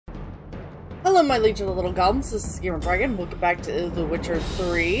Hello, my Legion of Little Goblins. This is Gamer Dragon. Welcome back to The Witcher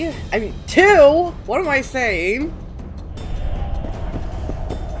 3. I mean, 2! What am I saying?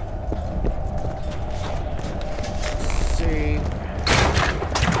 Let's see.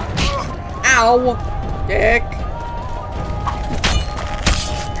 Ow! Dick!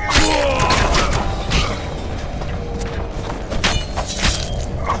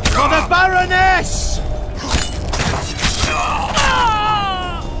 For the Baroness!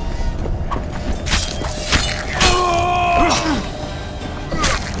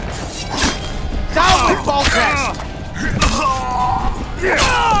 Down with Foltest!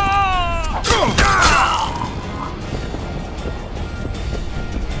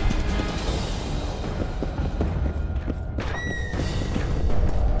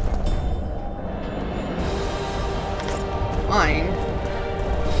 Fine.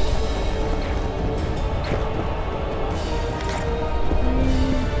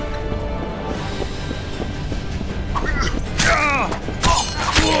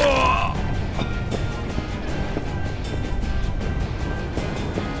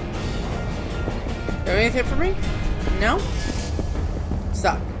 Do anything for me? No?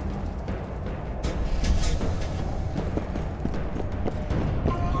 Suck.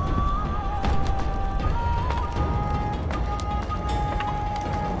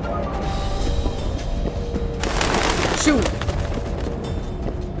 Shoot!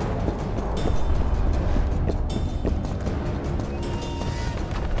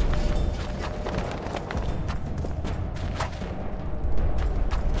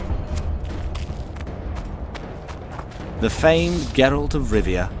 The famed Geralt of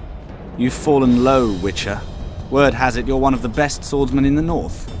Rivia. You've fallen low, Witcher. Word has it you're one of the best swordsmen in the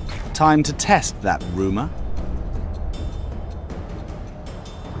north. Time to test that rumor.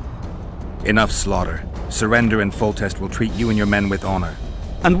 Enough slaughter. Surrender and Foltest will treat you and your men with honor.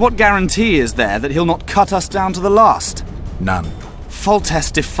 And what guarantee is there that he'll not cut us down to the last? None.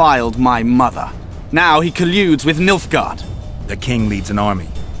 Foltest defiled my mother. Now he colludes with Nilfgaard. The king leads an army.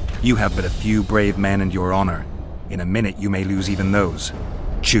 You have but a few brave men and your honor. In a minute you may lose even those.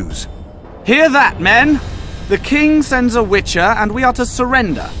 Choose. Hear that, men! The king sends a Witcher and we are to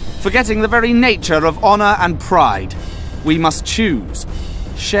surrender, forgetting the very nature of honor and pride. We must choose.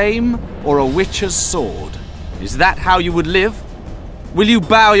 Shame or a Witcher's sword? Is that how you would live? Will you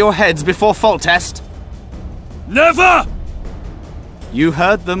bow your heads before Foltest? Never! You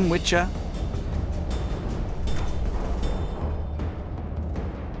heard them, Witcher.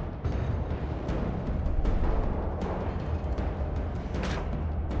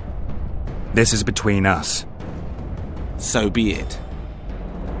 This is between us. So be it.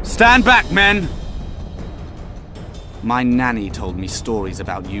 Stand back, men! My nanny told me stories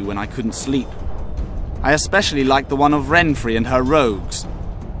about you when I couldn't sleep. I especially liked the one of Renfri and her rogues.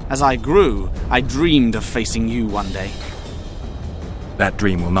 As I grew, I dreamed of facing you one day. That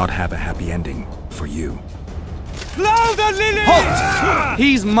dream will not have a happy ending for you. Blow the lily! Halt!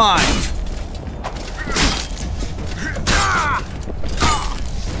 He's mine!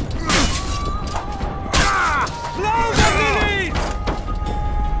 Blow the lilies!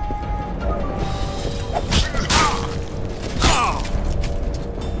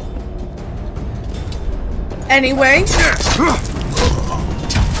 Anyway.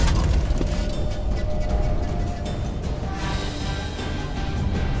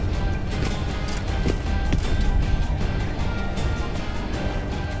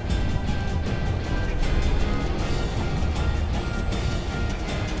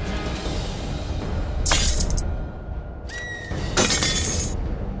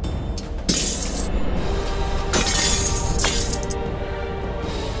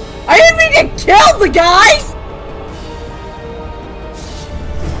 I didn't mean to kill the guy!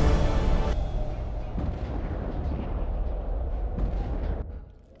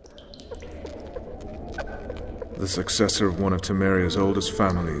 The successor of one of Temeria's oldest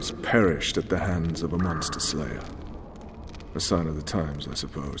families perished at the hands of a monster slayer. A sign of the times, I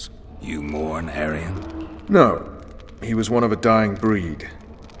suppose. You mourn, Arian? No, he was one of a dying breed.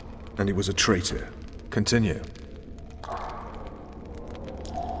 And he was a traitor. Continue.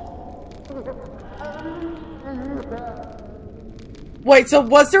 Wait, so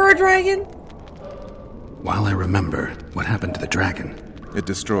was there a dragon? While I remember what happened to the dragon. It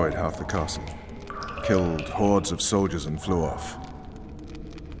destroyed half the castle. Killed hordes of soldiers and flew off.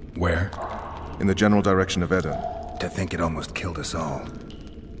 Where? In the general direction of Edda. To think it almost killed us all.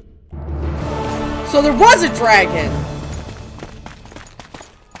 So there was a dragon!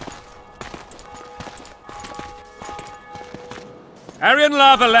 Arian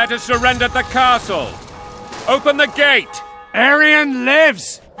Lavalet has surrendered the castle. Open the gate! Arian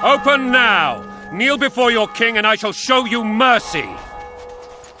lives! Open now! Kneel before your king and I shall show you mercy!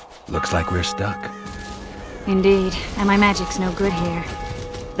 Looks like we're stuck. Indeed, and my magic's no good here.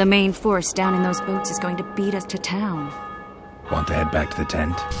 The main force down in those boats is going to beat us to town. Want to head back to the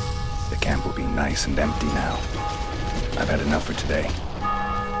tent? The camp will be nice and empty now. I've had enough for today.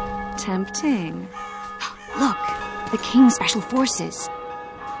 Tempting. Look, the King's Special Forces.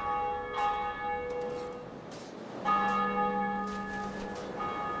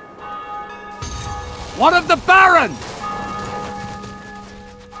 What of the Baron?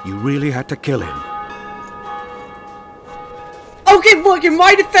 You really had to kill him. Okay, look, in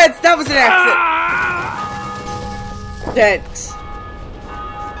my defense, that was an accident. That.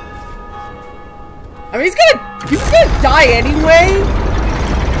 I mean, he's gonna die anyway.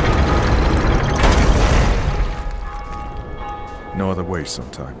 No other way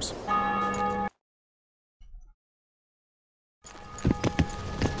sometimes.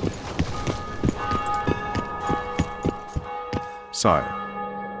 Sire.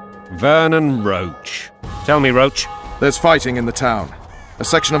 Vernon Roach. Tell me, Roach. There's fighting in the town. A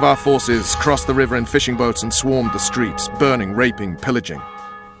section of our forces crossed the river in fishing boats and swarmed the streets, burning, raping, pillaging.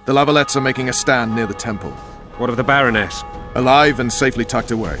 The Lavalettes are making a stand near the temple. What of the Baroness? Alive and safely tucked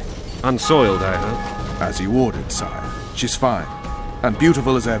away. Unsoiled, I hope. As you ordered, sire. She's fine. And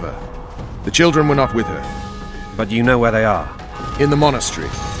beautiful as ever. The children were not with her. But you know where they are? In the monastery.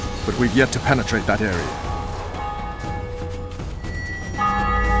 But we've yet to penetrate that area.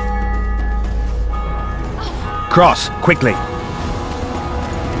 Cross, quickly!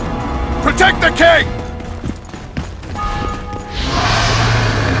 Protect the king!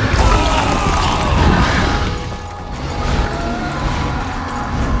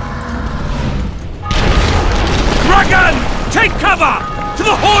 Dragon! Take cover! To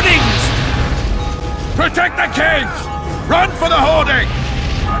the hoardings! Protect the king! Run for the hoarding!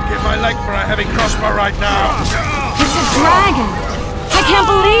 I'd give my leg for a heavy crossbow right now. It's a dragon! I can't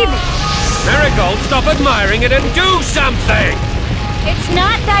believe it! Marigold, stop admiring it and do something! It's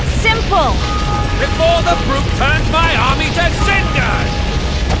not that simple! Before the brute turns my army to cinders!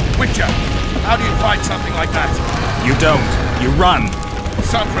 Witcher, how do you fight something like that? You don't. You run.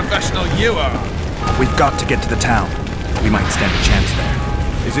 Some professional you are. We've got to get to the town. We might stand a chance there.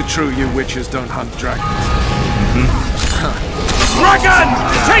 Is it true you witchers don't hunt dragons? Dragon!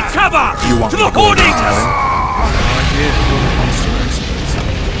 Take cover! You want to me the to go and hoardings! tell him? No idea. You're the monster experts.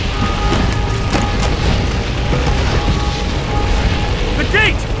 The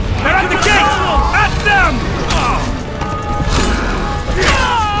gate! They're at the gate! At them!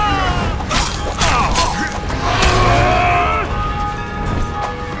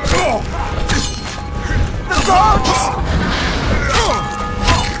 The guards!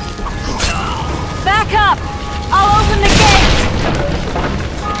 Back up! I'll open the gate!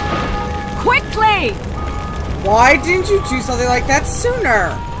 Quickly! Why didn't you do something like that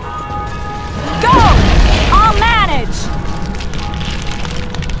sooner? Go! I'll manage!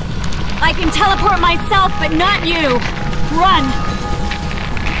 I can teleport myself, but not you. Run!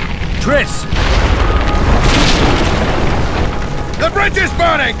 Triss! The bridge is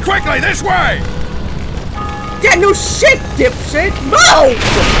burning! Quickly, this way! Yeah, no shit, dipshit! No!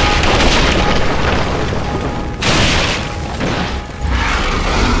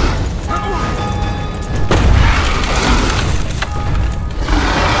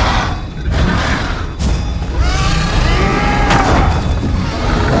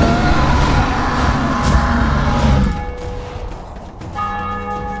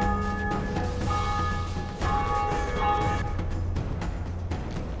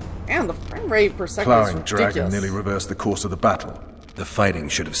 And the frame rate per second is Plowing ridiculous. dragon nearly reversed the course of the battle. The fighting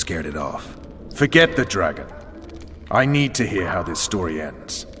should have scared it off. Forget the dragon. I need to hear how this story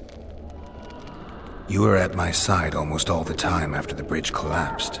ends. You were at my side almost all the time after the bridge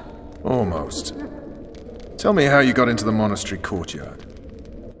collapsed. Almost. Tell me how you got into the monastery courtyard.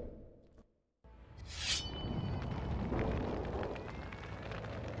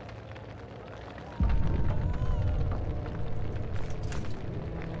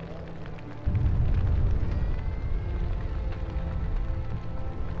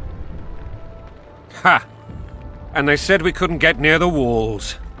 Ha! And they said we couldn't get near the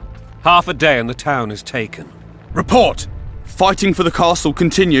walls. Half a day and the town is taken. Report! Fighting for the castle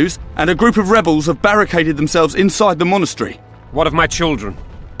continues, and a group of rebels have barricaded themselves inside the monastery. What of my children?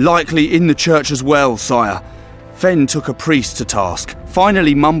 Likely in the church as well, sire. Fen took a priest to task,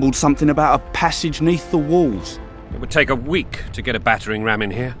 finally mumbled something about a passage neath the walls. It would take a week to get a battering ram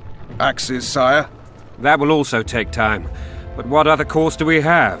in here. Axes, sire? That will also take time. But what other course do we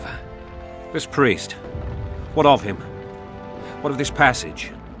have? This priest. What of him? What of this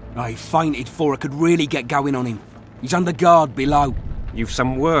passage? I fainted before I could really get going on him. He's under guard below. You've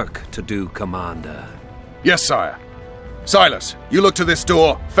some work to do, Commander. Yes, sire. Silas, you look to this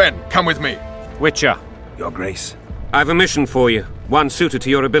door. Fen, come with me. Witcher, Your Grace. I've a mission for you, one suited to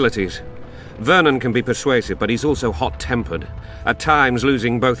your abilities. Vernon can be persuasive, but he's also hot-tempered, at times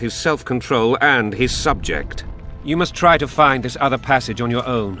losing both his self-control and his subject. You must try to find this other passage on your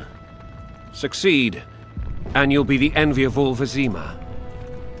own. Succeed, and you'll be the envy of all Vizima.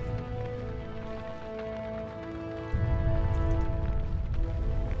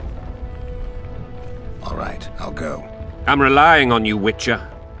 All right, I'll go. I'm relying on you, Witcher.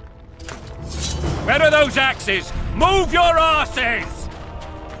 Where are those axes? Move your asses!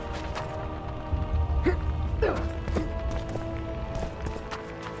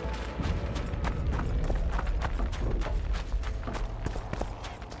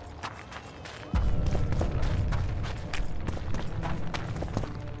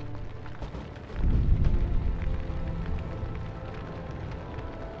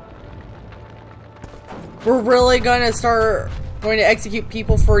 We're really going to execute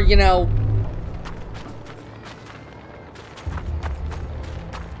people for, you know,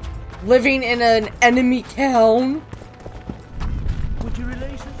 living in an enemy town. Would you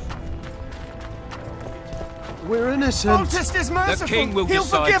release us? We're innocent. Foltest is merciful. The king will He'll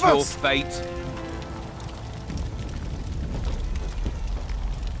decide forgive your us. fate.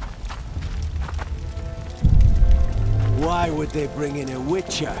 Why would they bring in a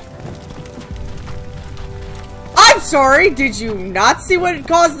witcher? I'm sorry, did you not see what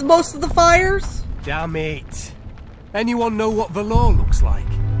caused most of the fires? Damn it. Anyone know what Valor looks like?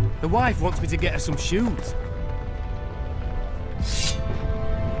 The wife wants me to get her some shoes.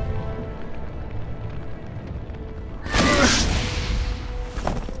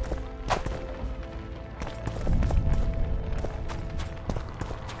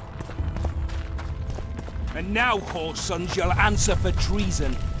 And now, whoresons, you'll answer for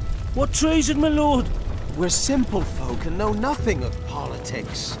treason. What treason, my lord? We're simple folk and know nothing of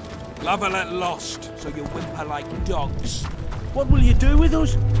politics. Lavalette lost, so you whimper like dogs. What will you do with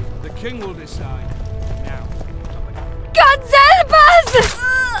us? The king will decide. Now. God help us!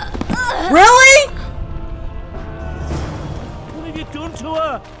 Really? What have you done to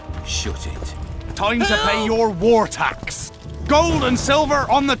her? Shut it. Time to pay your war tax. Gold and silver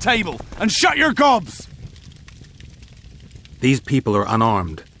on the table, and shut your gobs! These people are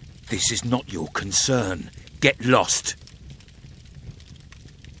unarmed. This is not your concern. Get lost.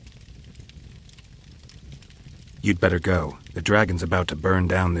 You'd better go. The dragon's about to burn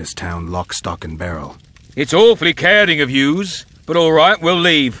down this town lock, stock, and barrel. It's awfully caring of yous, but all right, we'll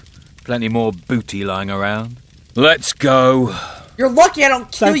leave. Plenty more booty lying around. Let's go. You're lucky I don't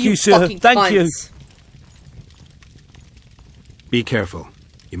kill Thank you, you, sir. fucking Thank you. cunts. Be careful.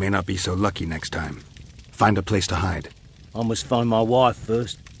 You may not be so lucky next time. Find a place to hide. I must find my wife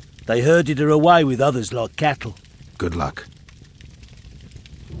first. They herded her away with others like cattle. Good luck.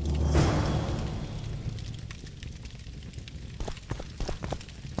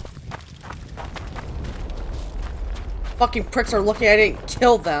 Fucking pricks are lucky I didn't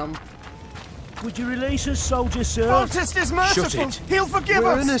kill them. Would you release us, soldier, sir? Foltest is merciful. Shut it. He'll forgive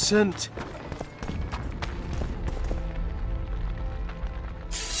We're us. innocent.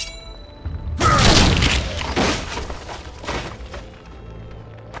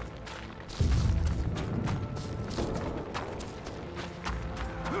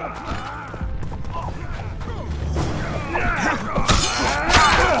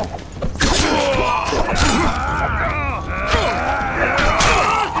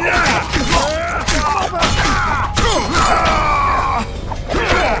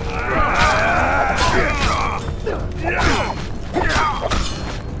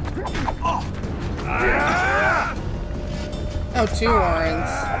 Oh, 2 Warrens.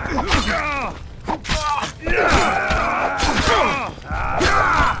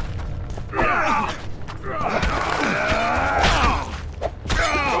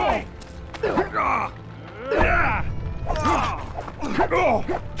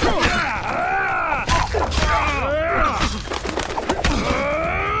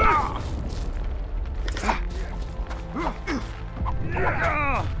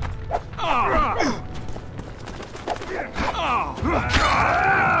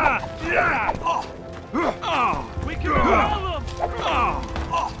 We can roll them!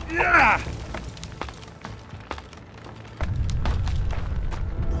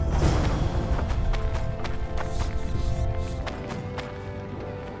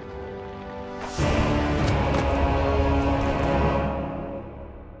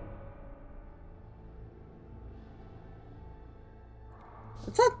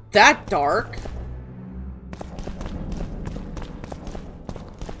 What's that that dark.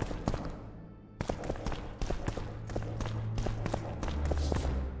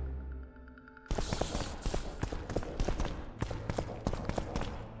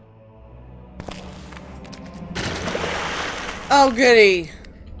 Oh, goody.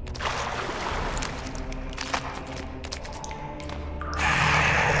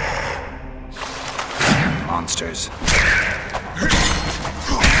 Monsters.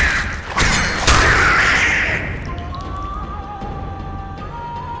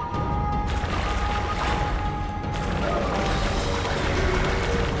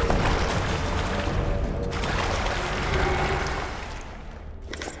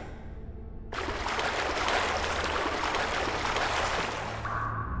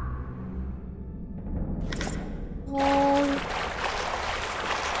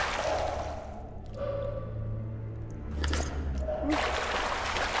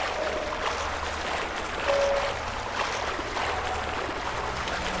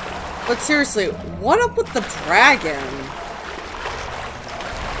 But seriously, what up with the dragon?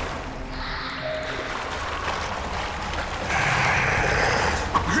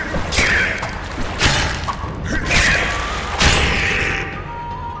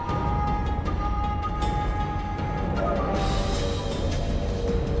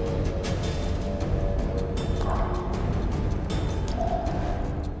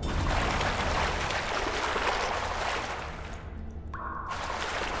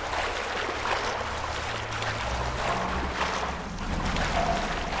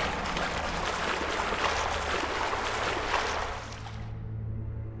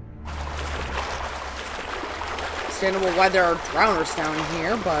 Understandable why there are drowners down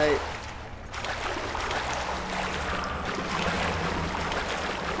here, but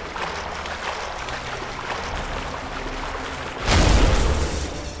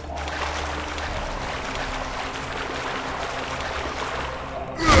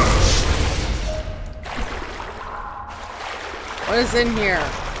what is in here?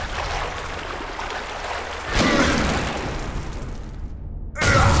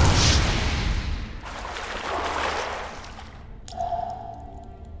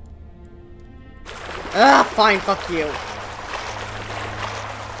 Ah, fine, fuck you.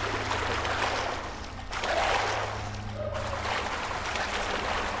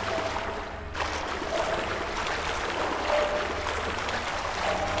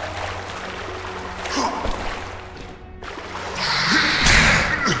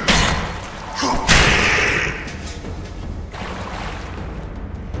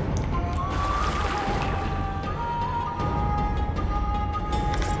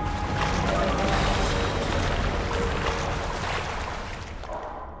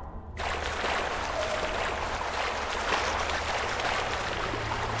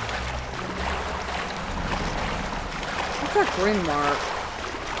 What's that green mark?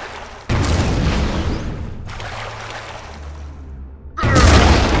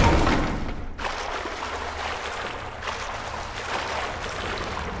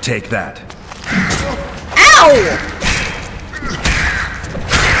 Take that. Ow!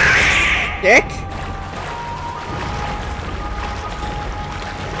 Dick?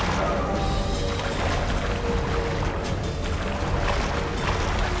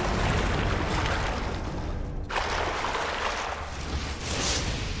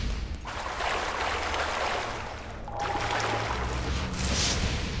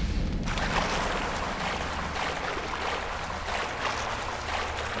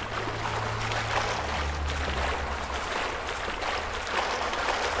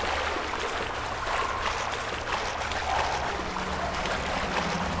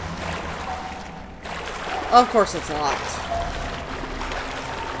 Of course it's locked.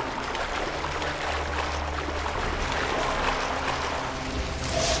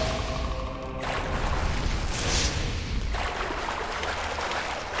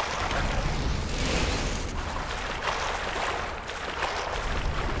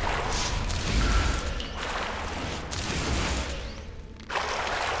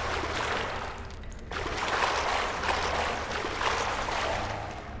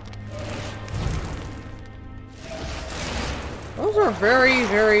 Those are very,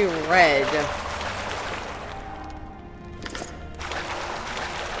 very red.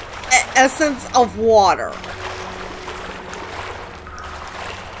 Essence of water.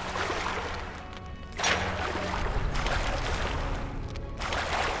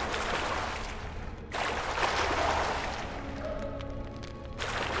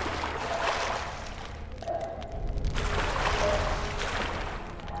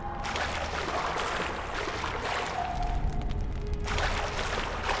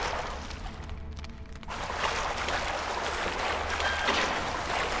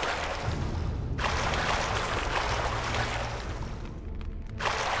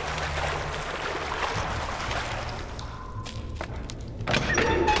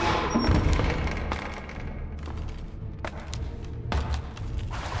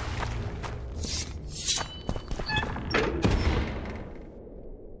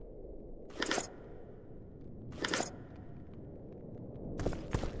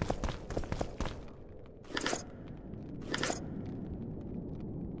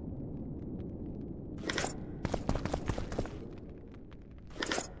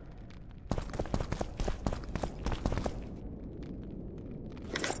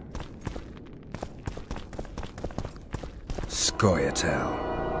 Goyatel.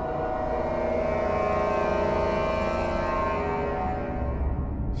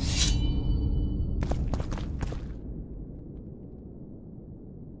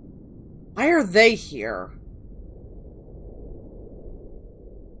 Why are they here?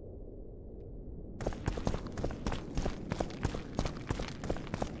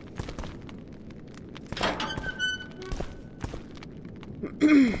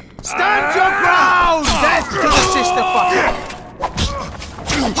 Stand your ground! Death to the sister fucker!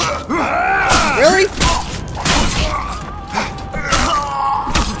 Really?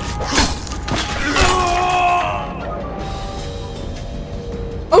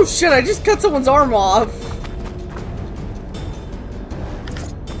 Oh shit, I just cut someone's arm off.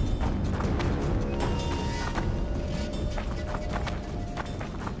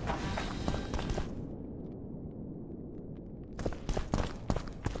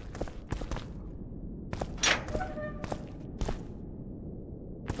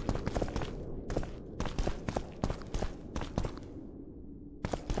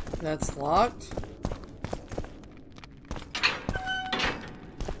 That's locked.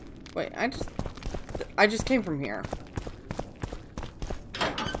 Wait, I just came from here.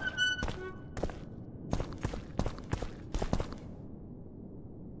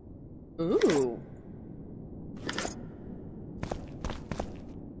 Ooh.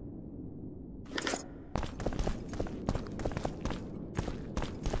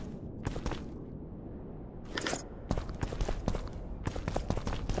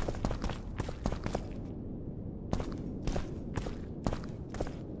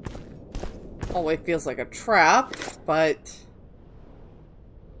 Hallway feels like a trap, but...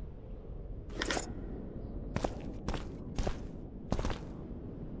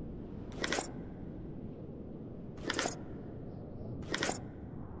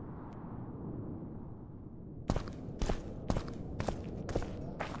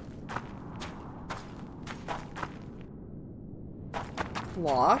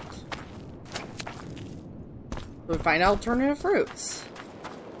 locked. We find alternative fruits.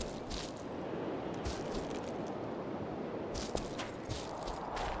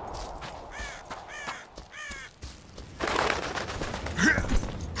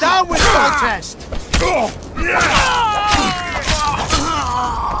 Down with protest!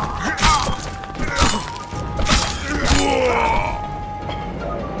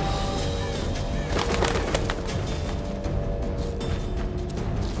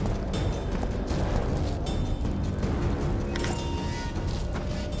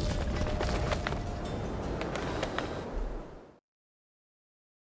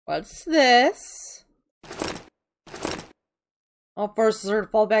 What's this? All forces are to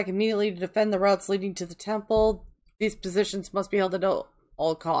fall back immediately to defend the routes leading to the temple. These positions must be held at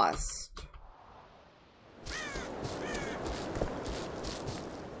all costs.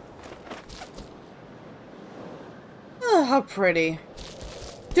 Oh, how pretty.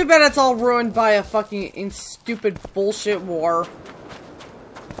 Too bad it's all ruined by a fucking stupid bullshit war.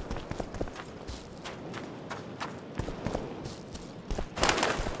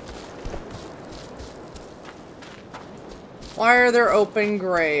 Why are there open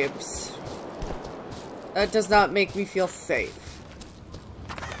graves? That does not make me feel safe.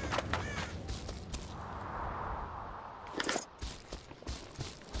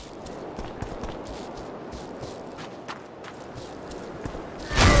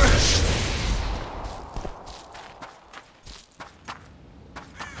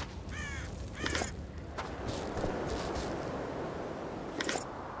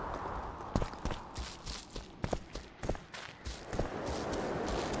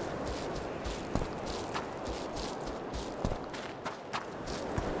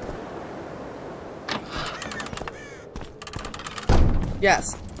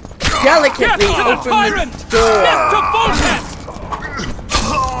 Yes. Delicately open the door.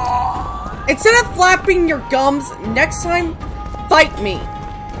 Instead of flapping your gums, next time, fight me.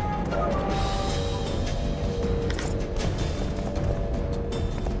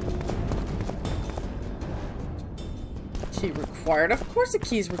 Key required? Of course a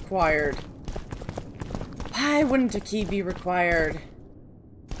key is required. Why wouldn't a key be required?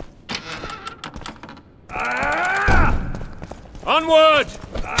 Onward!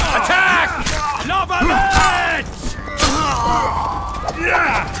 Attack! Novelets!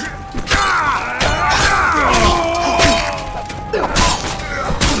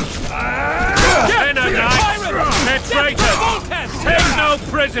 Mennonites! They're traitors! Take no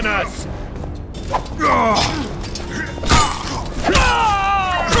prisoners!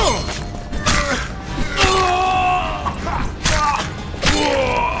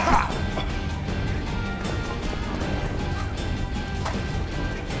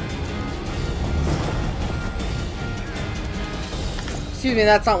 excuse me,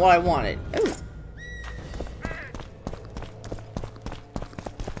 that's not what I wanted. Ooh.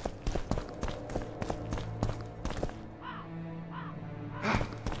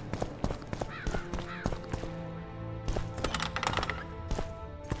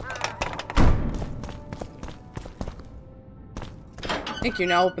 Thank you,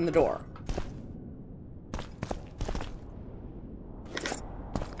 now open the door.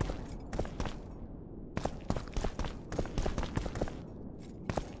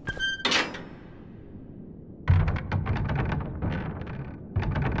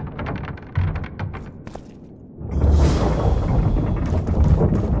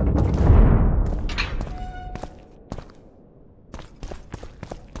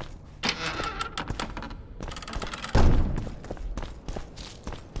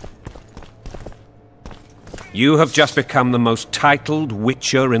 You have just become the most titled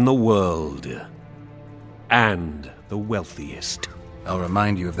Witcher in the world. And the wealthiest. I'll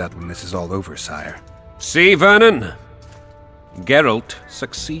remind you of that when this is all over, sire. See, Vernon? Geralt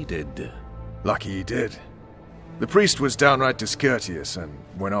succeeded. Lucky he did. The priest was downright discourteous and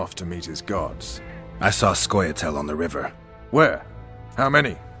went off to meet his gods. I saw Scoia'tael on the river. Where? How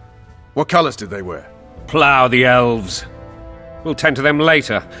many? What colors did they wear? Plough the elves. We'll tend to them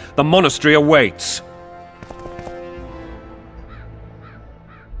later. The monastery awaits.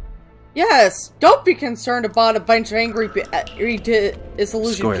 Yes, don't be concerned about a bunch of angry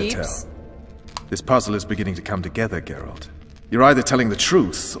disillusioned peeps. This puzzle is beginning to come together, Geralt. You're either telling the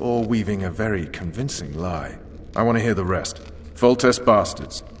truth or weaving a very convincing lie. I want to hear the rest. Foltest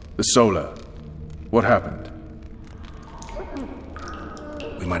bastards. The Solar. What happened?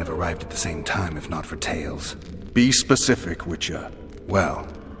 We might have arrived at the same time if not for Tales. Be specific, Witcher. Well,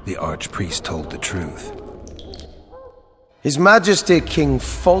 the Archpriest told the truth. His Majesty King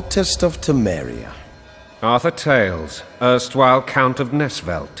Foltest of Temeria. Arthur Tales, erstwhile Count of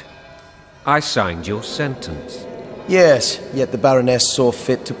Nesvelt. I signed your sentence. Yes, yet the Baroness saw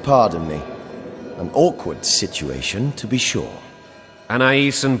fit to pardon me. An awkward situation, to be sure.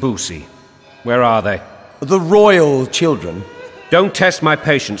 Anais and Boussy. Where are they? The royal children. Don't test my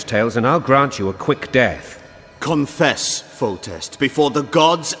patience, Tales, and I'll grant you a quick death. Confess, Foltest, before the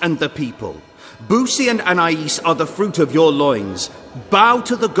gods and the people. Boussy and Anais are the fruit of your loins. Bow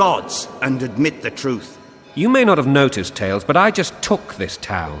to the gods and admit the truth. You may not have noticed, Tales, but I just took this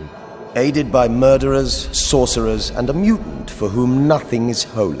town. Aided by murderers, sorcerers, and a mutant for whom nothing is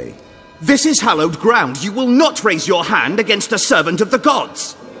holy. This is hallowed ground. You will not raise your hand against a servant of the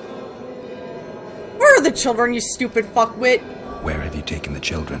gods. Where are the children, you stupid fuckwit? Where have you taken the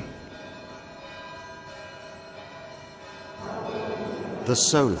children? The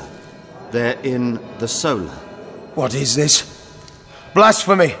Solar. They're in the Solar. What is this?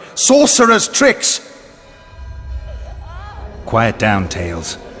 Blasphemy! Sorcerer's tricks! Quiet down,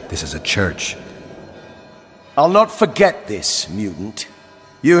 Tales. This is a church. I'll not forget this, mutant.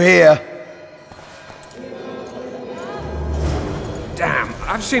 You hear? Damn,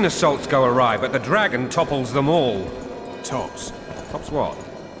 I've seen assaults go awry, but the dragon topples them all. Tops. Tops what?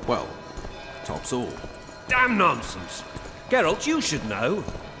 Well, tops all. Damn nonsense. Geralt, you should know.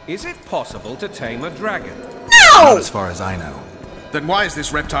 Is it possible to tame a dragon? No! Not as far as I know. Then why is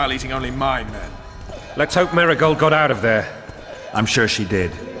this reptile eating only my men? Let's hope Marigold got out of there. I'm sure she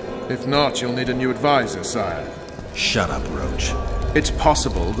did. If not, you'll need a new advisor, sire. Shut up, Roach. It's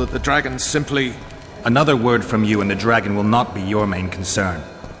possible that the dragon simply... Another word from you and the dragon will not be your main concern.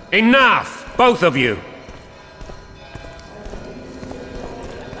 Enough! Both of you!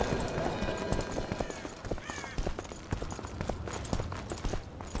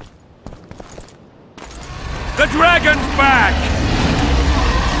 The dragon's back!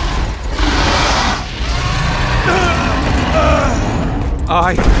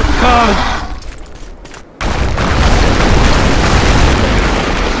 I can't...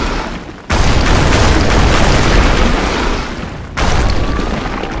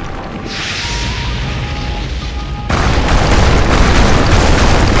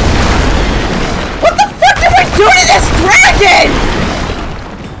 What the fuck did we do to this dragon?!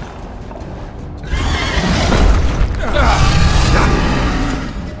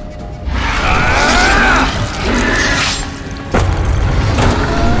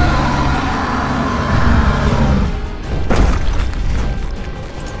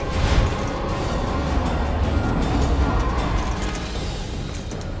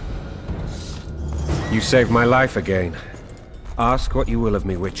 You saved my life again. Ask what you will of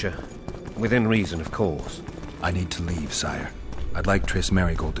me, Witcher. Within reason, of course. I need to leave, sire. I'd like Triss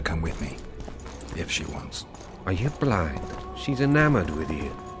Merigold to come with me. If she wants. Are you blind? She's enamored with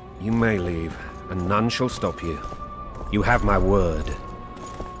you. You may leave, and none shall stop you. You have my word.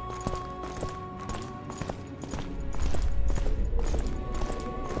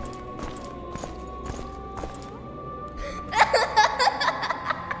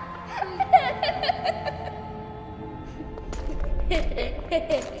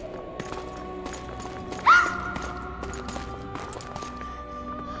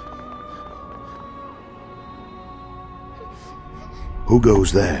 Who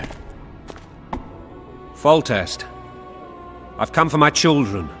goes there? Foltest. I've come for my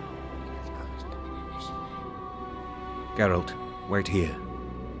children. Geralt, wait here.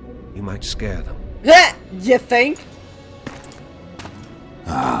 You might scare them. You think?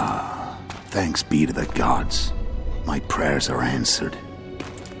 Ah, thanks be to the gods. My prayers are answered.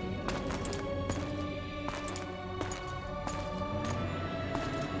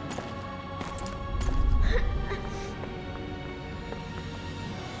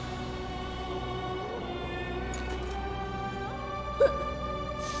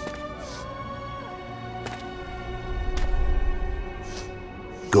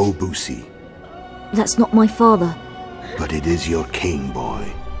 Go, Boosie. That's not my father. But it is your king, boy.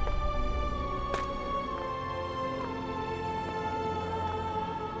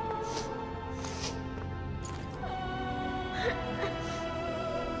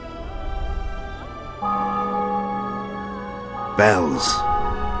 Bells,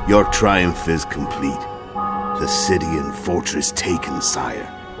 your triumph is complete. The city and fortress taken,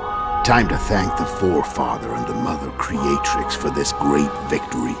 sire. Time to thank the Forefather and the Mother Creatrix for this great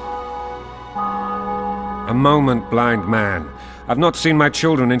victory. A moment, blind man. I've not seen my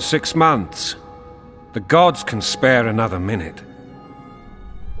children in 6 months. The gods can spare another minute.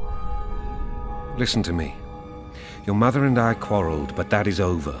 Listen to me. Your mother and I quarreled, but that is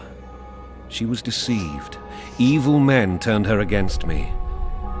over. She was deceived. Evil men turned her against me.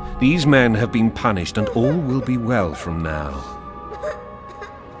 These men have been punished, and all will be well from now.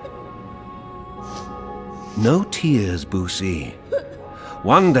 No tears, Boosie.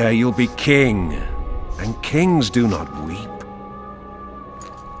 One day you'll be king, and kings do not weep.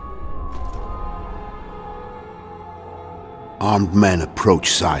 Armed men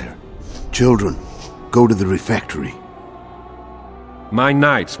approach, sire. Children, go to the refectory. My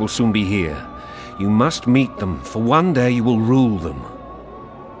knights will soon be here. You must meet them, for one day you will rule them.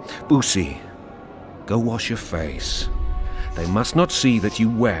 Boosie, go wash your face. They must not see that you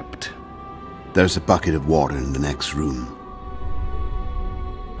wept. There's a bucket of water in the next room.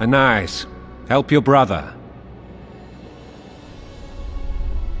 Anais, help your brother.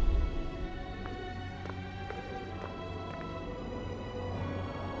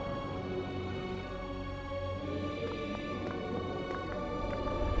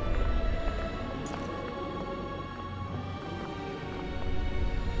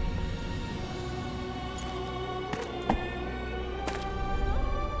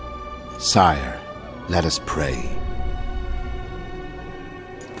 Sire, let us pray.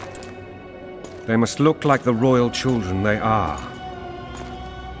 They must look like the royal children they are.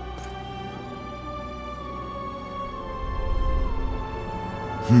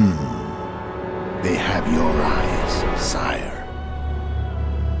 They have your eyes, sire.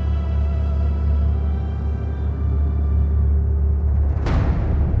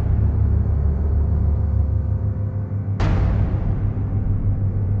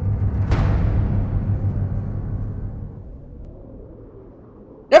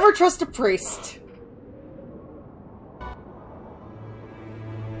 Never trust a priest.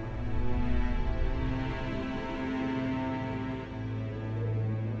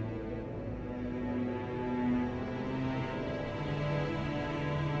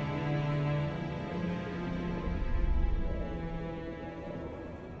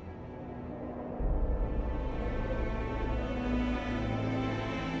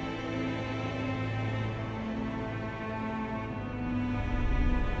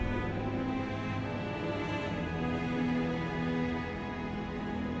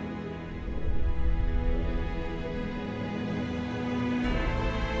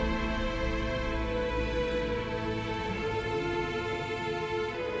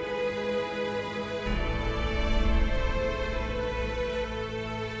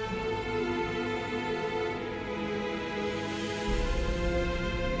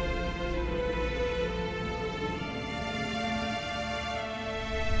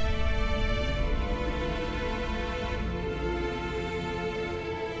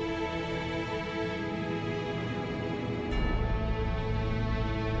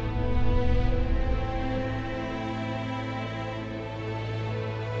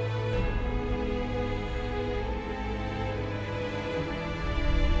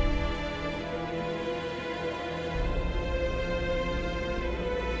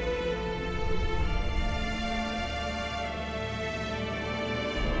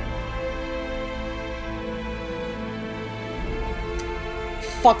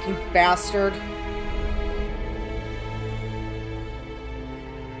 Fucking bastard.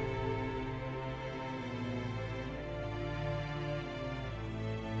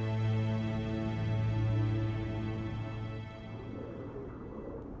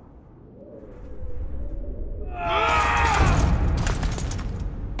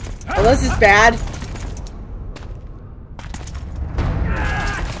 Oh, this is bad.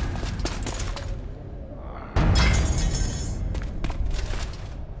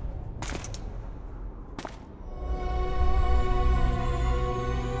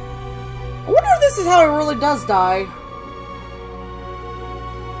 I wonder if this is how it really does die.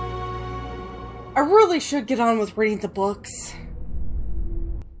 I really should get on with reading the books.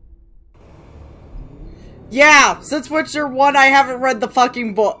 Yeah, since Witcher 1, I haven't read the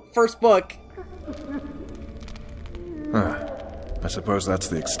fucking first book. I suppose that's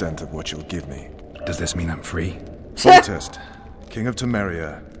the extent of what you'll give me. Does this mean I'm free? Foltest, King of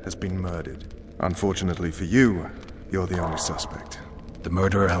Temeria, has been murdered. Unfortunately for you, you're the only suspect. The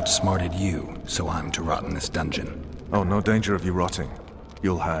murderer outsmarted you, so I'm to rot in this dungeon. Oh, no danger of you rotting.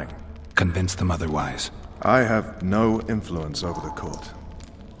 You'll hang. Convince them otherwise. I have no influence over the court.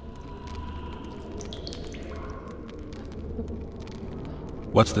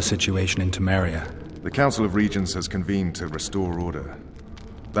 What's the situation in Temeria? The Council of Regents has convened to restore order.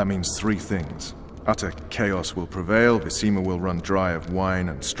 That means three things. Utter chaos will prevail, Vizima will run dry of wine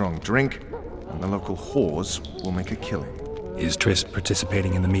and strong drink, and the local whores will make a killing. Is Triss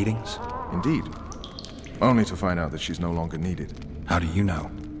participating in the meetings? Indeed. Only to find out that she's no longer needed. How do you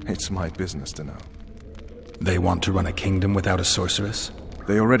know? It's my business to know. They want to run a kingdom without a sorceress?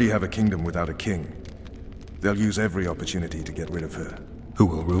 They already have a kingdom without a king. They'll use every opportunity to get rid of her. Who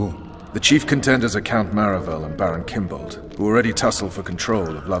will rule? The chief contenders are Count Maravel and Baron Kimbold, who already tussle for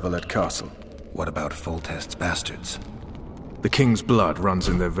control of La Valette Castle. What about Foltest's bastards? The king's blood runs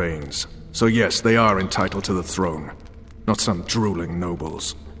in their veins, so yes, they are entitled to the throne. Not some drooling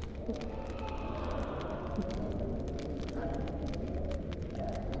nobles.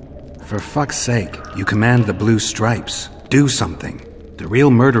 For fuck's sake, you command the Blue Stripes. Do something. The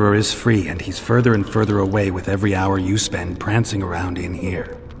real murderer is free, and he's further and further away with every hour you spend prancing around in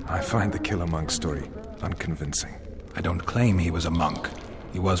here. I find the Killer Monk story unconvincing. I don't claim he was a monk.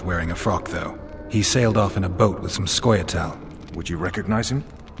 He was wearing a frock, though. He sailed off in a boat with some Scoia'tael. Would you recognize him?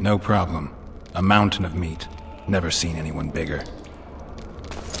 No problem. A mountain of meat. Never seen anyone bigger.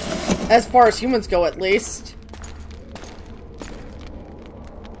 As far as humans go, at least.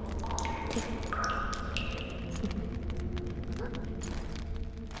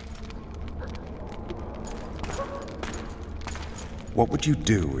 What would you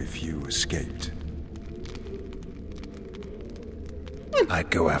do if you escaped?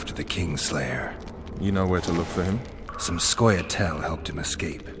 I'd go after the Kingslayer. You know where to look for him? Some Scoia'tael helped him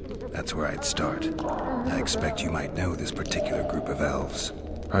escape. That's where I'd start. I expect you might know this particular group of elves.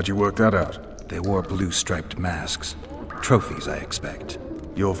 How'd you work that out? They wore blue-striped masks. Trophies, I expect.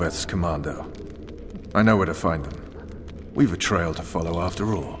 Yorveth's commando. I know where to find them. We've a trail to follow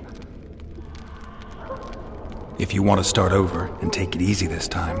after all. If you want to start over and take it easy this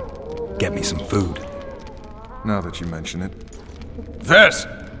time, get me some food. Now that you mention it. Vess!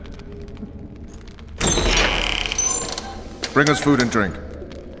 Bring us food and drink.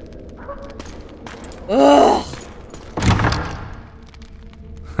 Ugh!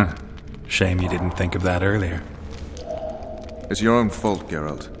 Shame you didn't think of that earlier. It's your own fault,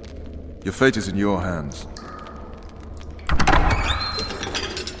 Geralt. Your fate is in your hands.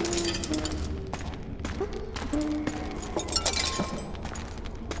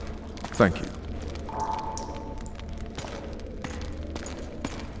 Thank you.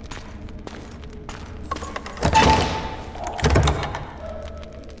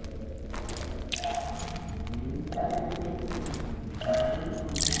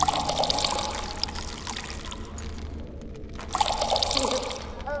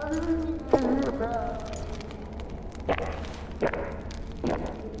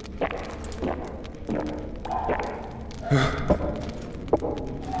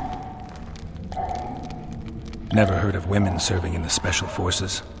 Never heard of women serving in the Special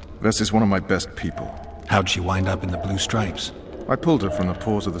Forces. Vess is one of my best people. How'd she wind up in the Blue Stripes? I pulled her from the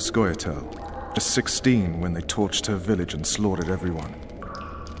paws of the Scoia'tael. Just 16 when they torched her village and slaughtered everyone.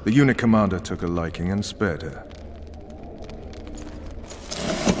 The unit commander took a liking and spared her.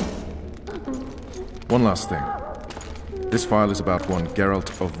 One last thing. This file is about one Geralt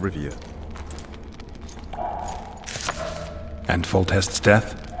of Rivia. And Foltest's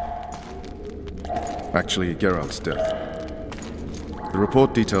death? Actually, Geralt's death. The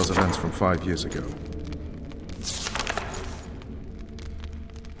report details events from 5 years ago.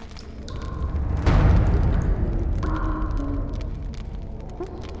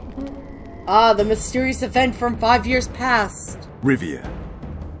 Ah, the mysterious event from 5 years past. Rivia.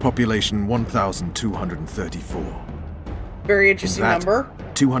 Population 1,234. Very interesting number.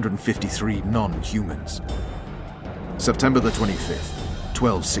 253 non-humans. September the 25th,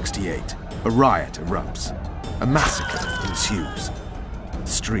 1268. A riot erupts. A massacre ensues. The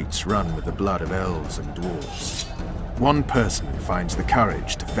streets run with the blood of elves and dwarves. One person finds the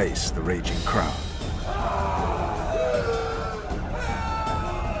courage to face the raging crowd.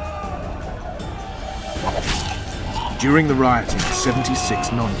 During the rioting,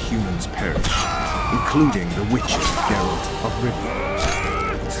 76 non-humans perished, including the Witcher, Geralt of Rivia.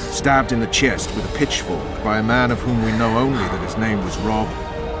 Stabbed in the chest with a pitchfork by a man of whom we know only that his name was Rob,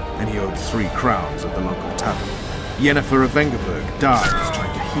 and he owed 3 crowns at the local tavern. Yennefer of Vengerberg dies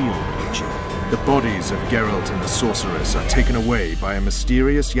trying to heal the Witcher. The bodies of Geralt and the sorceress are taken away by a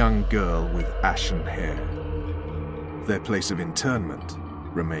mysterious young girl with ashen hair. Their place of interment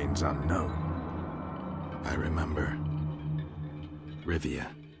remains unknown. I remember. Rivia.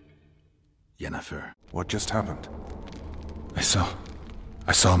 Yennefer. What just happened? I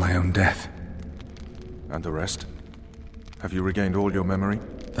saw my own death. And the rest? Have you regained all your memory?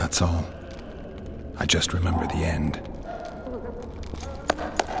 That's all. I just remember the end.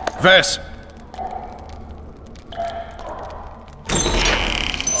 Vess!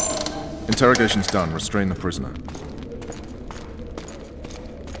 Interrogation's done. Restrain the prisoner.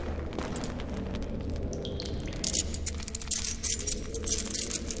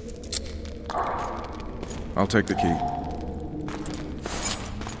 I'll take the key.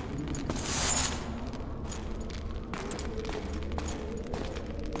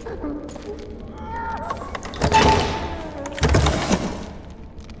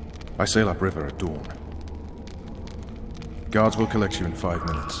 I sail upriver at dawn. Guards will collect you in 5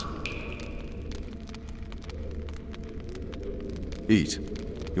 minutes. Eat.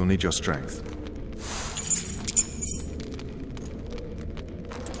 You'll need your strength.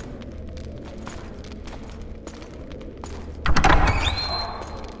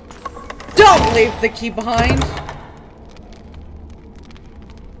 Don't leave the key behind!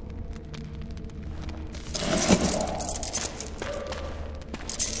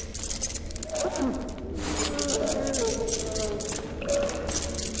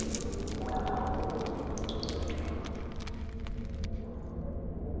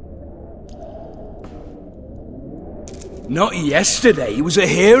 Not yesterday, he was a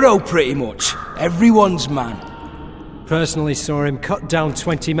hero pretty much. Everyone's man. Personally saw him cut down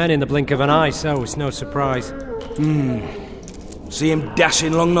 20 men in the blink of an eye, so it's no surprise. See him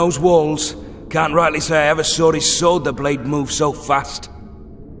dashing along those walls? Can't rightly say I ever saw his sword the blade move so fast.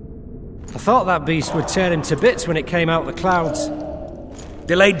 I thought that beast would tear him to bits when it came out of the clouds.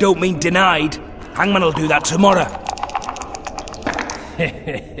 Delayed don't mean denied. Hangman will do that tomorrow.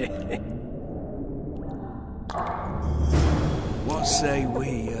 What say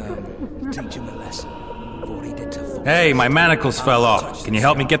we teach him a lesson? What he did to Hey, my manacles fell off. Can you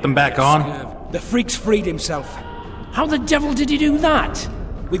help me get them back on? The freak's freed himself. How the devil did he do that?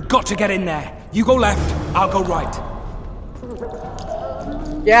 We've got to get in there. You go left, I'll go right.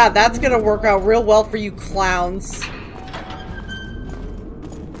 Yeah, that's gonna work out real well for you clowns.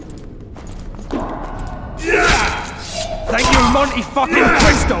 Thank you, Monty fucking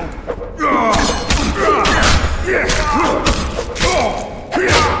Cristo!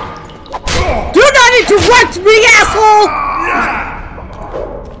 Do not interrupt me, asshole!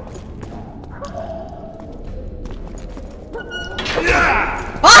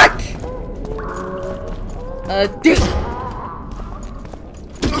 Fuck!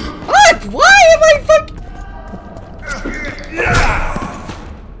 What? Why am I fucking...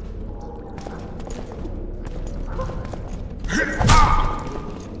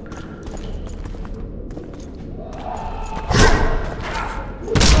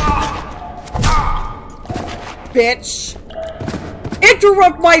 Bitch!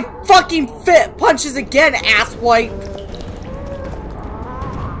 Interrupt my fucking fit punches again, asswipe!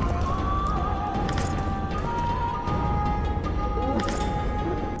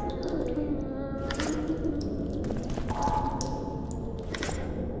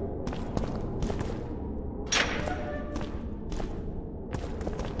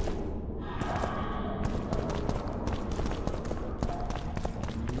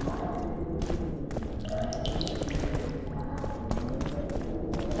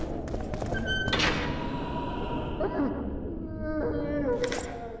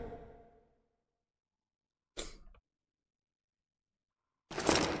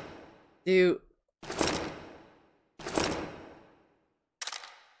 Dude.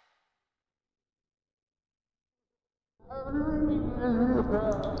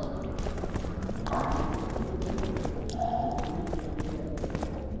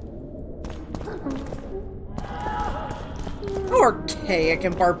 Archaic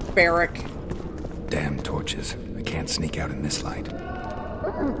and barbaric. Damn torches. I can't sneak out in this light.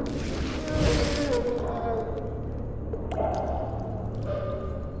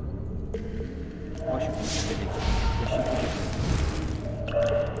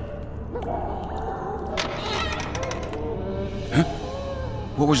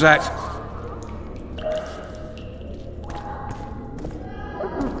 What was that?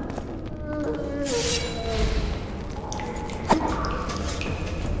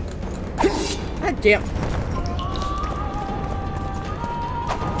 God damn.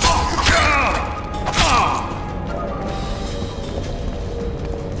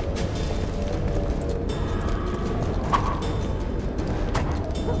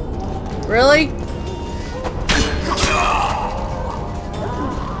 Really?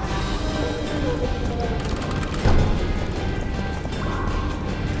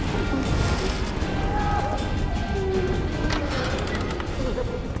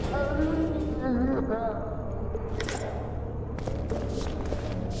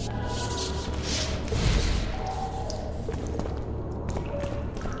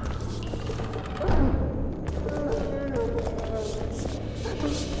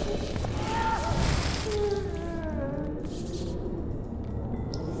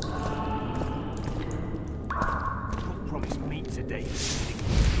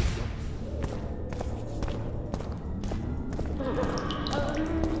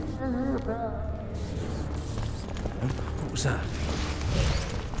 What was that?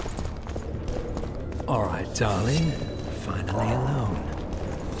 Alright, darling. Finally alone.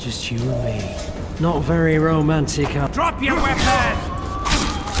 Just you and me. Not very romantic, huh? Drop your weapon!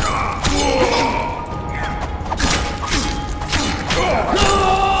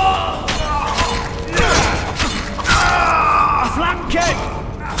 Flank it!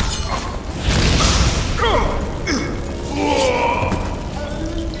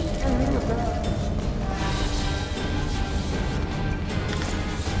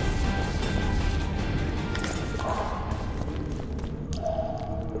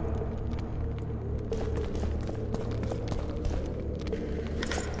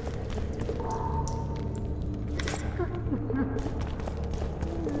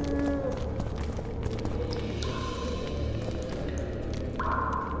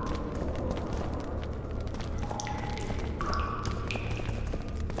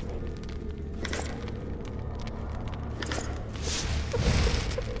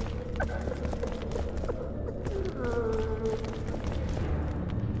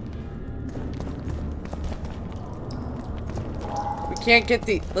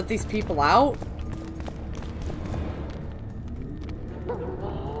 Can't let these people out?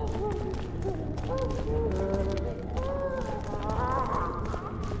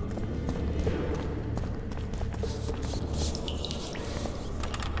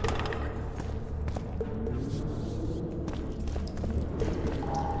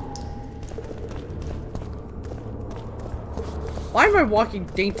 Why am I walking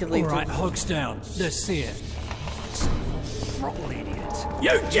daintily? All right, hogs down. Let's see it.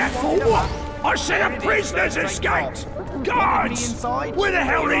 You deaf or what? I said a prisoner's escaped! Guards! Where the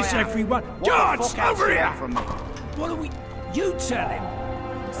hell is everyone? Guards, over here! What are we... You tell him!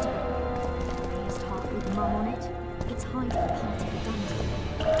 His heart with mum on it. It's hiding part of the dungeon.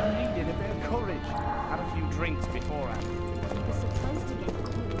 I needed a bit of courage. Had a few drinks beforehand. He was supposed to get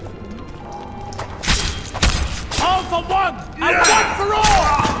caught. All for one! And one for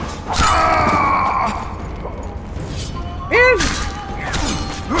all! Man!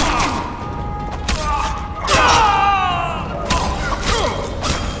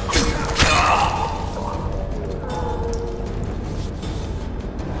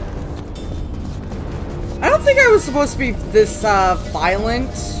 I don't think I was supposed to be this violent.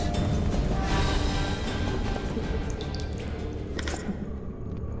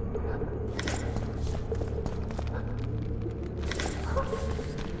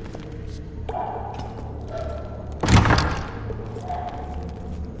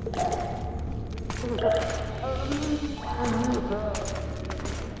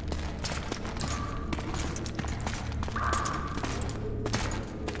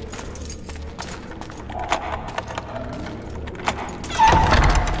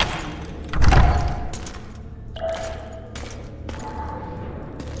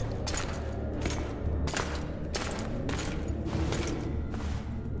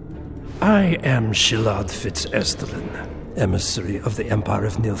 I am Shilad Fitz-Estellen, emissary of the Empire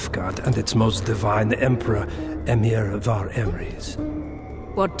of Nilfgaard and its most divine Emperor, Emhyr var Emreis.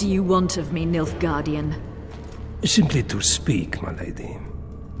 What do you want of me, Nilfgaardian? Simply to speak, my lady.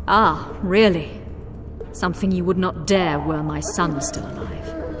 Ah, really? Something you would not dare were my son still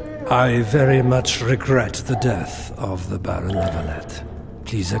alive. I very much regret the death of the Baron Levenet.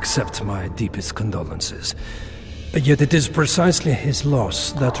 Please accept my deepest condolences. Yet it is precisely his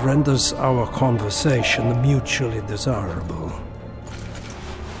loss that renders our conversation mutually desirable.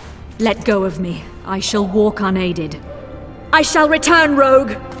 Let go of me. I shall walk unaided. I shall return,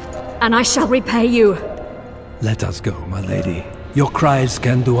 rogue, and I shall repay you. Let us go, my lady. Your cries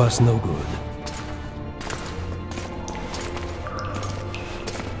can do us no good.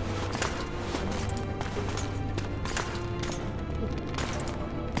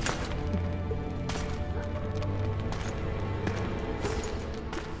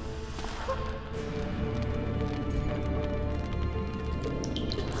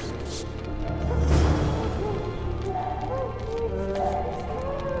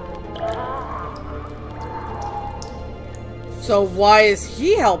 So why is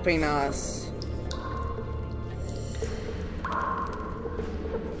he helping us?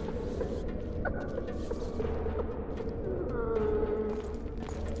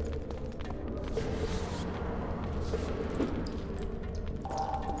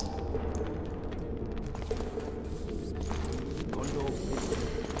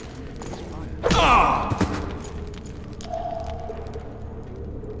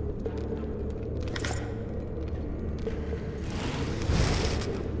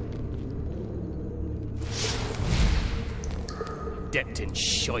 Dipped in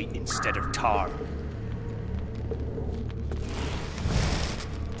shite instead of tar.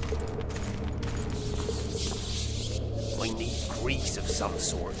 I need grease of some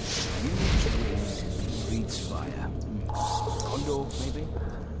sort. Breathes fire. Kondo, maybe?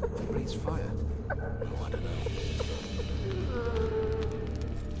 Breathes fire. Oh, I don't know.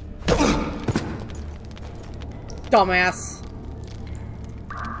 Dumbass.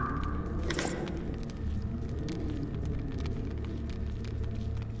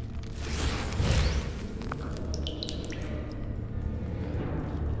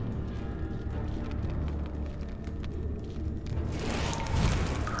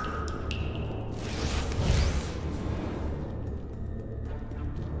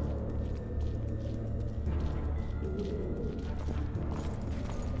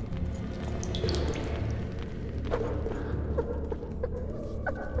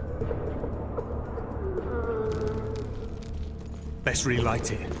 Best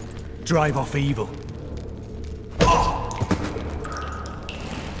relight it. Drive off evil.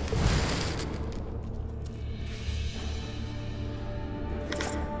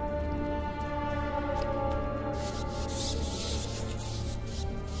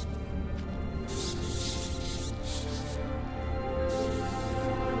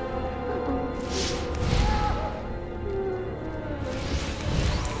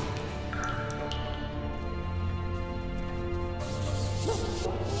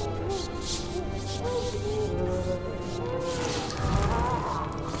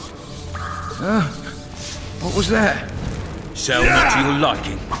 What was that? Sound not to your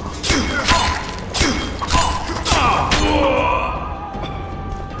liking.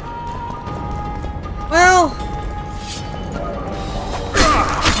 Well...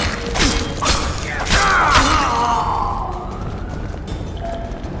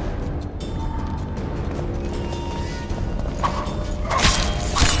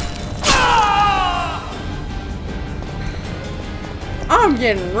 I'm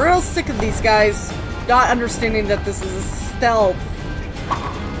getting real sick of these guys not understanding that this is a stealth.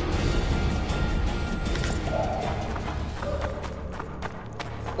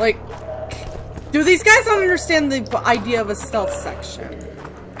 Like, do these guys not understand the idea of a stealth section?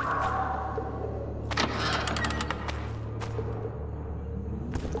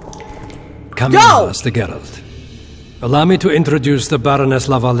 Come in, Master Geralt. Allow me to introduce the Baroness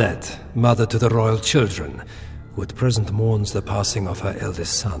Lavalette, mother to the royal children, who at present mourns the passing of her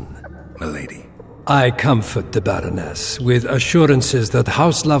eldest son. Milady. I comfort the Baroness with assurances that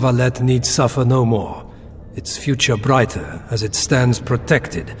House Lavalette need suffer no more, its future brighter as it stands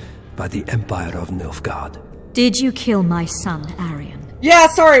protected by the Empire of Nilfgaard. Did you kill my son, Arion? Yeah,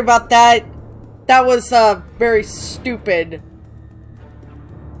 sorry about that. That was, very stupid.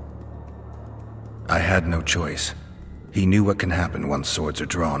 I had no choice. He knew what can happen once swords are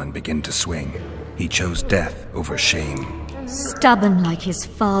drawn and begin to swing. He chose death over shame. Stubborn like his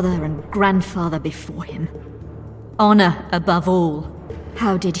father and grandfather before him. Honor above all.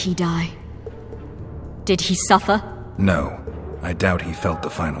 How did he die? Did he suffer? No. I doubt he felt the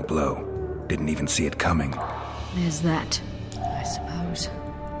final blow. Didn't even see it coming. There's that, I suppose.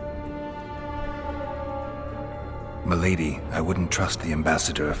 Milady, I wouldn't trust the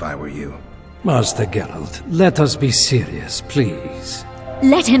ambassador if I were you. Master Geralt, let us be serious, please.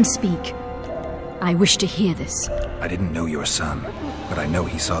 Let him speak. I wish to hear this. I didn't know your son. but I know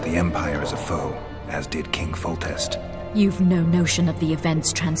he saw the Empire as a foe, as did King Foltest. You've no notion of the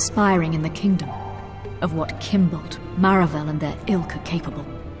events transpiring in the kingdom, of what Kimbolt, Maravel and their ilk are capable.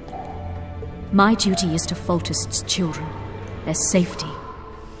 My duty is to Foltest's children, their safety.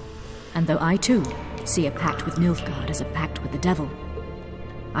 And though I too see a pact with Nilfgaard as a pact with the devil,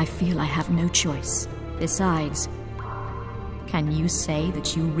 I feel I have no choice. Besides, can you say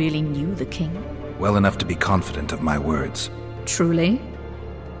that you really knew the king? Well enough to be confident of my words. Truly?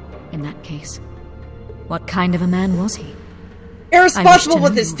 In that case, what kind of a man was he? Irresponsible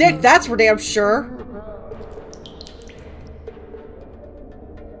with his dick, that's for damn sure.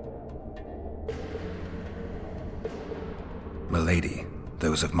 Milady,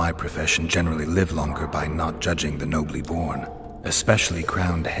 those of my profession generally live longer by not judging the nobly born, especially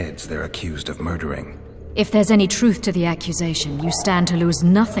crowned heads they're accused of murdering. If there's any truth to the accusation, you stand to lose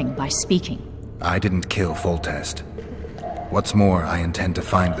nothing by speaking. I didn't kill Foltest. What's more, I intend to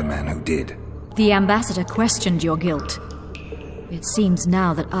find the man who did. The ambassador questioned your guilt. It seems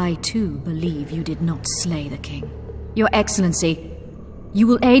now that I too believe you did not slay the king. Your Excellency, you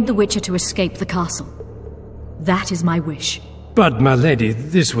will aid the Witcher to escape the castle. That is my wish. But, my lady,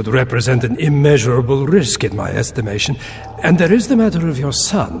 this would represent an immeasurable risk in my estimation. And there is the matter of your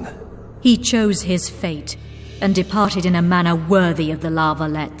son. He chose his fate, and departed in a manner worthy of the La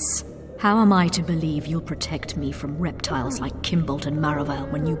Valettes. How am I to believe you'll protect me from reptiles like Kimbolt and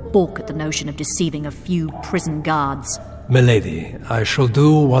Maravel when you balk at the notion of deceiving a few prison guards? Milady, I shall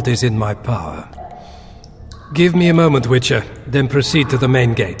do what is in my power. Give me a moment, Witcher, then proceed to the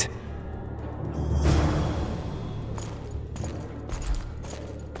main gate.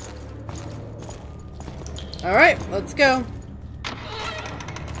 Alright, let's go.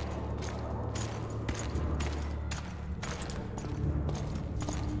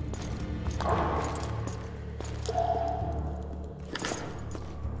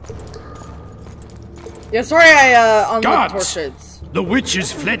 Yeah, sorry I unlocked torches. The witch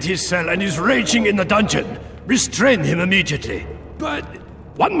has fled his cell and is raging in the dungeon. Restrain him immediately. But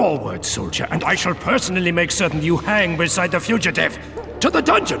one more word, soldier, and I shall personally make certain you hang beside the fugitive. To the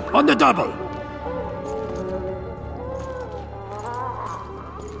dungeon, on the double.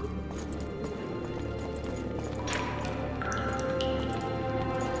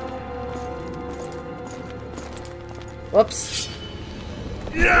 Whoops.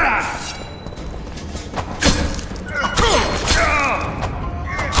 Yeah!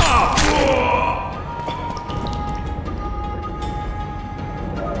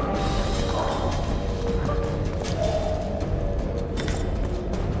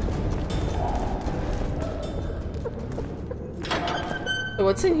 So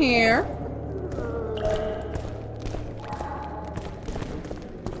what's in here?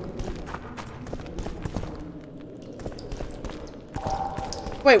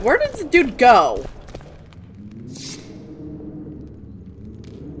 Wait, where did the dude go?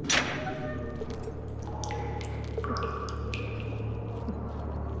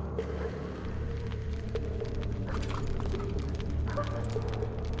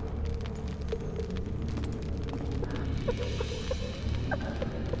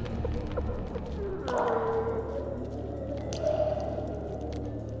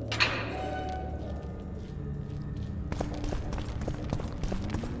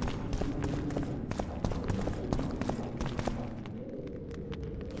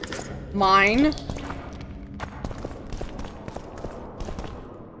 Mine.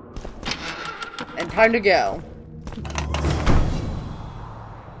 And time to go.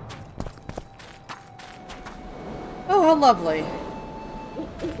 Oh, how lovely.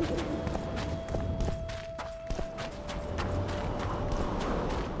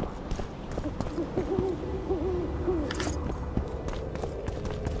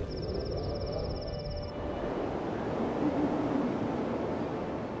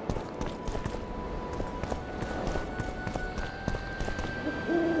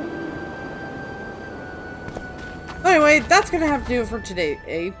 Anyway, that's gonna have to do it for today,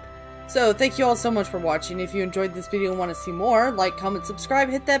 Abe. So, thank you all so much for watching. If you enjoyed this video and want to see more, like, comment, subscribe,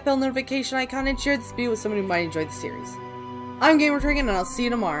 hit that bell notification icon, and share this video with someone who might enjoy the series. I'm Gamer Dragon, and I'll see you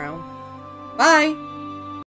tomorrow. Bye!